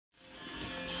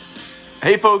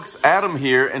Hey folks, Adam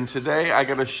here, and today I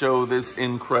gotta show this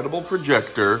incredible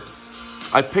projector.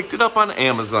 I picked it up on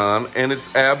Amazon and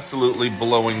it's absolutely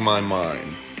blowing my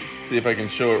mind. See if I can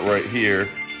show it right here.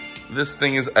 This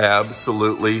thing is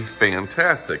absolutely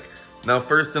fantastic. Now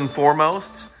first and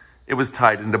foremost, it was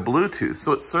tied into Bluetooth,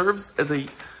 so it serves as a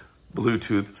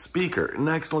Bluetooth speaker.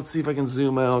 Next, let's see if I can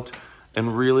zoom out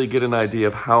and really get an idea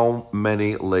of how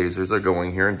many lasers are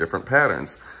going here in different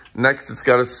patterns. Next, it's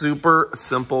got a super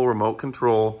simple remote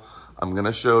control. I'm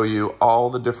gonna show you all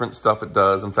the different stuff it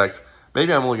does. In fact,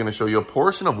 maybe I'm only gonna show you a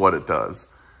portion of what it does.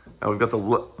 Now we've got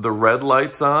the red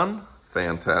lights on,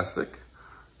 fantastic.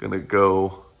 Gonna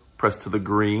go press to the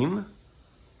green,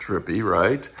 trippy,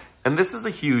 right? And this is a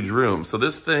huge room. So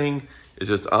this thing is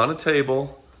just on a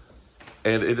table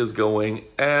and it is going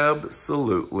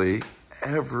absolutely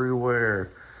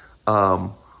everywhere.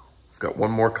 We've got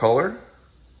one more color.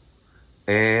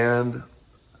 And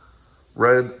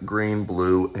red, green,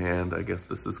 blue, and I guess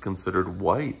this is considered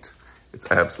white. It's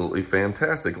absolutely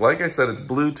fantastic. Like I said, it's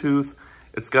Bluetooth.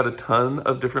 It's got a ton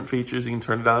of different features. You can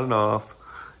turn it on and off.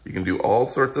 You can do all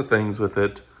sorts of things with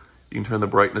it. You can turn the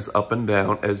brightness up and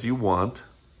down as you want.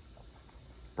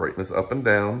 Brightness up and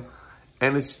down.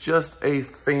 And it's just a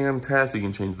fantastic, you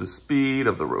can change the speed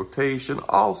of the rotation,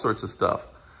 all sorts of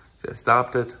stuff. See, I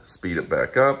stopped it, speed it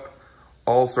back up.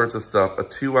 All sorts of stuff, a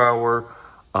 2-hour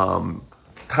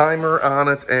timer on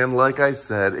it. And like I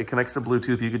said, it connects to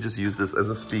Bluetooth. You could just use this as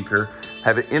a speaker,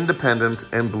 have it independent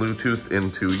and Bluetooth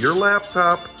into your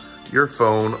laptop, your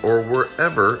phone, or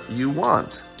wherever you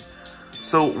want.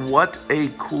 So what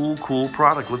a cool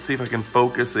product. Let's see if I can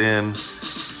focus in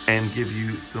and give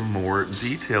you some more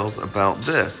details about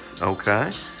this,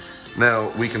 okay? Now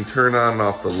we can turn on and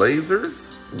off the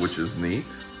lasers, which is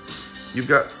neat. You've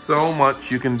got so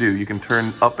much you can do. You can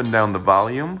turn up and down the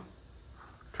volume,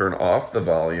 turn off the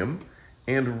volume,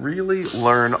 and really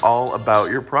learn all about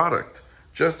your product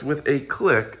just with a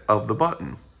click of the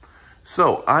button.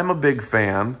 So I'm a big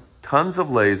fan, tons of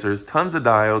lasers, tons of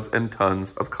diodes, and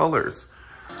tons of colors.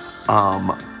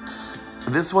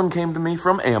 This one came to me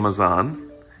from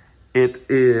Amazon. It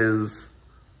is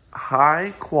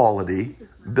high quality,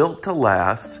 built to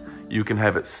last. You can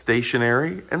have it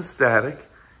stationary and static.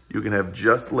 You can have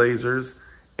just lasers,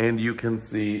 and you can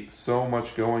see so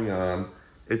much going on.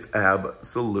 It's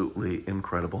absolutely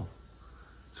incredible.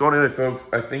 So anyway, folks,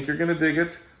 I think you're gonna dig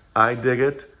it. I dig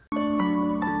it.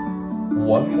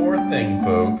 One more thing,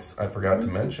 folks, I forgot to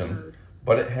mention,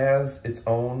 but it has its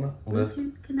own list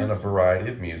and a variety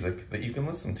of music that you can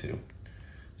listen to.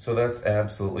 So that's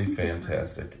absolutely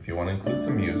fantastic. If you want to include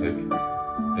some music,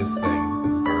 this thing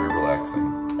is very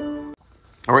relaxing.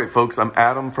 All right, folks, I'm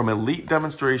Adam from Elite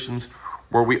Demonstrations,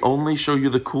 where we only show you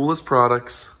the coolest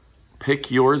products.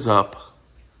 Pick yours up.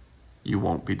 You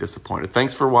won't be disappointed.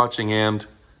 Thanks for watching, and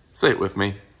say it with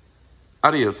me.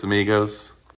 Adios, amigos.